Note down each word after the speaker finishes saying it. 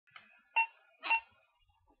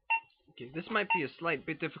Okay, this might be a slight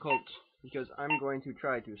bit difficult because I'm going to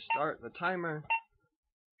try to start the timer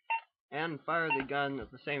and fire the gun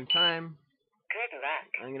at the same time. Good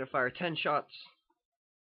luck. I'm going to fire 10 shots.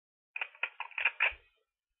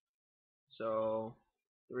 So,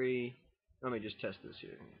 3, let me just test this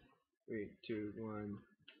here. 3, 2, 1,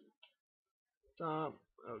 stop.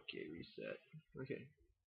 Okay, reset. Okay.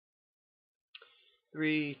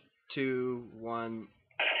 3, 2, 1.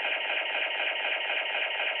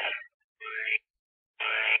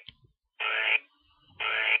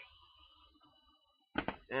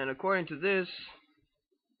 And according to this,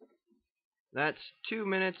 that's 2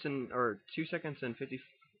 minutes and, or 2 seconds and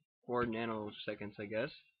 54 nanoseconds, I guess.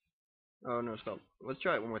 Oh no, stop. Let's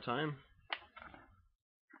try it one more time.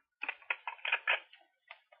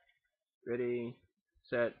 Ready,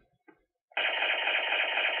 set.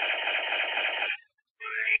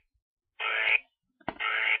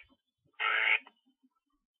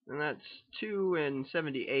 And that's 2 and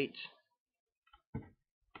 78.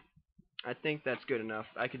 I think that's good enough.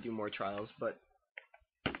 I could do more trials, but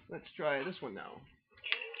let's try this one now.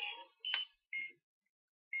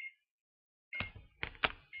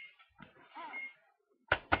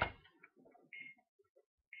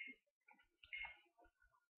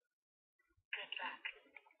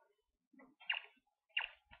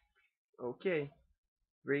 Okay.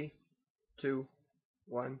 3, 2,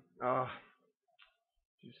 1. Ah,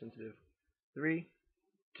 too sensitive. 3,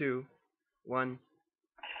 2, 1.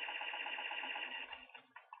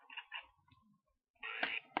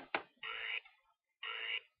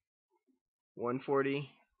 140.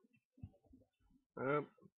 Up.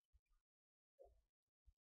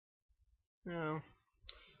 No.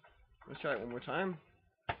 Let's try it one more time.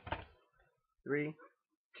 3,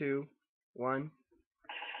 2, 1.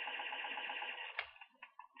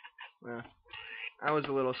 I was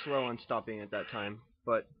a little slow on stopping at that time,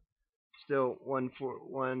 but still 1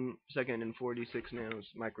 second and 46 nanos,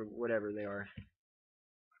 micro, whatever they are.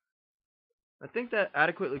 I think that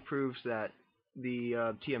adequately proves that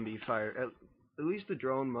the TMB fire, at least the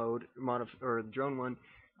drone mode, or the drone one.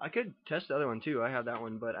 I could test the other one too. I have that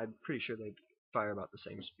one, but I'm pretty sure they fire about the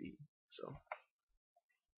same speed. So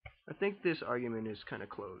I think this argument is kind of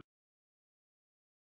closed.